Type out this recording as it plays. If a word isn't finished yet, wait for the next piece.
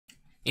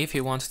If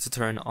you want to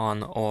turn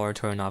on or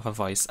turn off a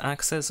voice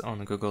access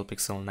on Google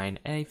Pixel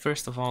 9a,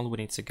 first of all we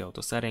need to go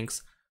to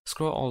settings,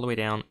 scroll all the way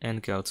down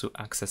and go to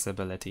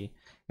accessibility,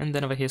 and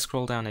then over here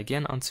scroll down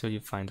again until you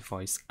find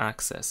voice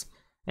access.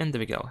 And there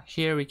we go.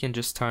 Here we can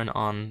just turn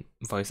on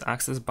voice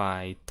access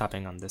by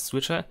tapping on this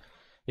switcher.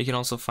 You can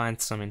also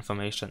find some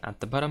information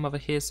at the bottom over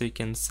here, so you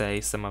can say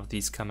some of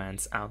these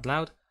commands out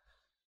loud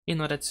in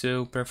order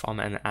to perform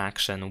an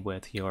action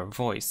with your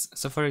voice.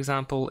 So for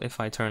example, if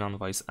I turn on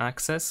voice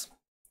access,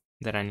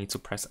 then I need to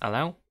press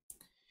allow.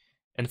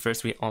 And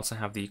first we also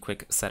have the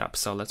quick setup.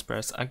 So let's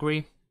press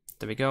agree.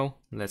 There we go.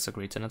 Let's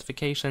agree to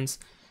notifications.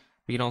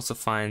 We can also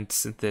find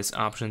this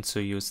option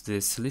to use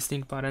this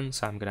listening button.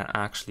 So I'm gonna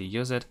actually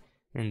use it,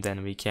 and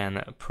then we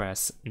can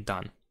press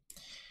done.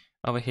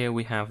 Over here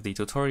we have the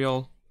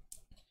tutorial.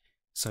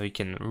 So you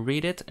can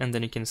read it, and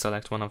then you can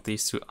select one of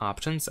these two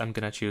options. I'm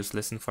gonna choose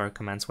listen for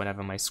commands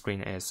whenever my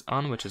screen is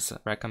on, which is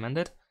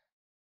recommended.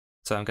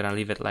 So I'm gonna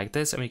leave it like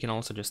this, and we can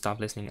also just stop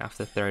listening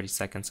after 30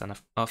 seconds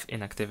of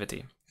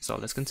inactivity. So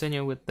let's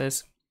continue with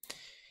this.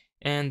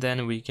 And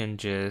then we can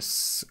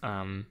just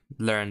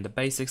learn the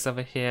basics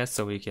over here.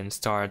 So we can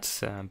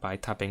start by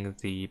tapping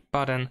the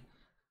button.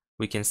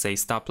 We can say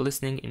stop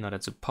listening in order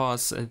to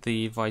pause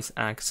the voice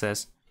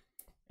access.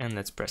 And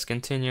let's press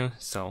continue.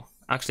 So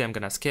actually I'm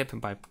gonna skip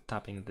by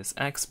tapping this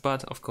X,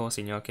 but of course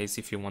in your case,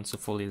 if you want to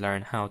fully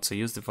learn how to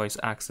use the voice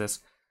access,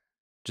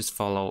 just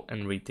follow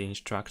and read the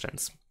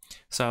instructions.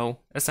 So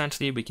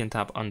essentially we can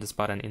tap on this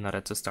button in order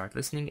to start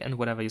listening, and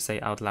whatever you say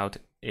out loud,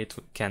 it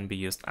can be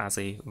used as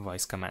a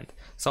voice command.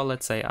 So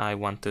let's say I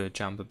want to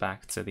jump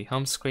back to the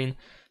home screen.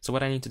 So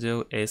what I need to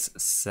do is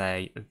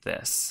say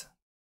this.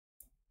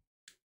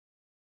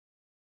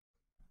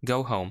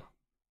 Go home.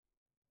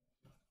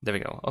 There we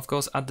go. Of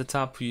course, at the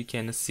top you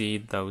can see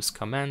those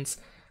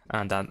commands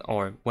and that,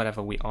 or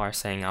whatever we are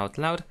saying out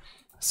loud.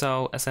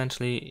 So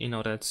essentially, in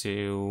order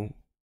to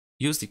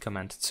use the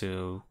command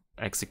to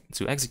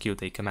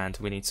execute a command,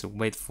 we need to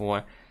wait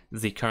for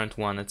the current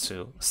one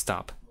to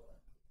stop.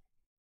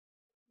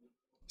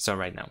 So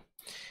right now.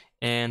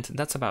 And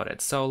that's about it.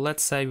 So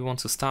let's say we want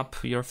to stop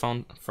your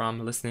phone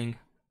from listening.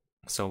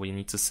 So we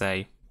need to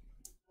say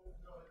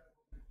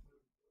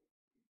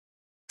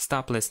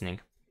stop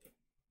listening.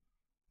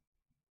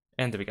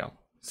 And there we go.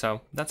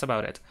 So that's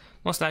about it.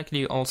 Most likely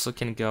you also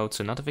can go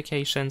to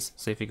notifications.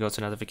 So if you go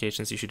to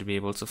notifications, you should be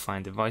able to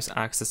find the voice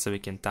access, so we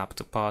can tap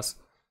to pause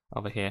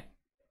over here.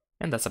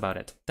 And that's about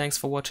it. Thanks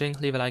for watching,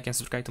 leave a like and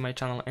subscribe to my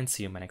channel, and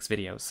see you in my next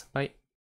videos. Bye!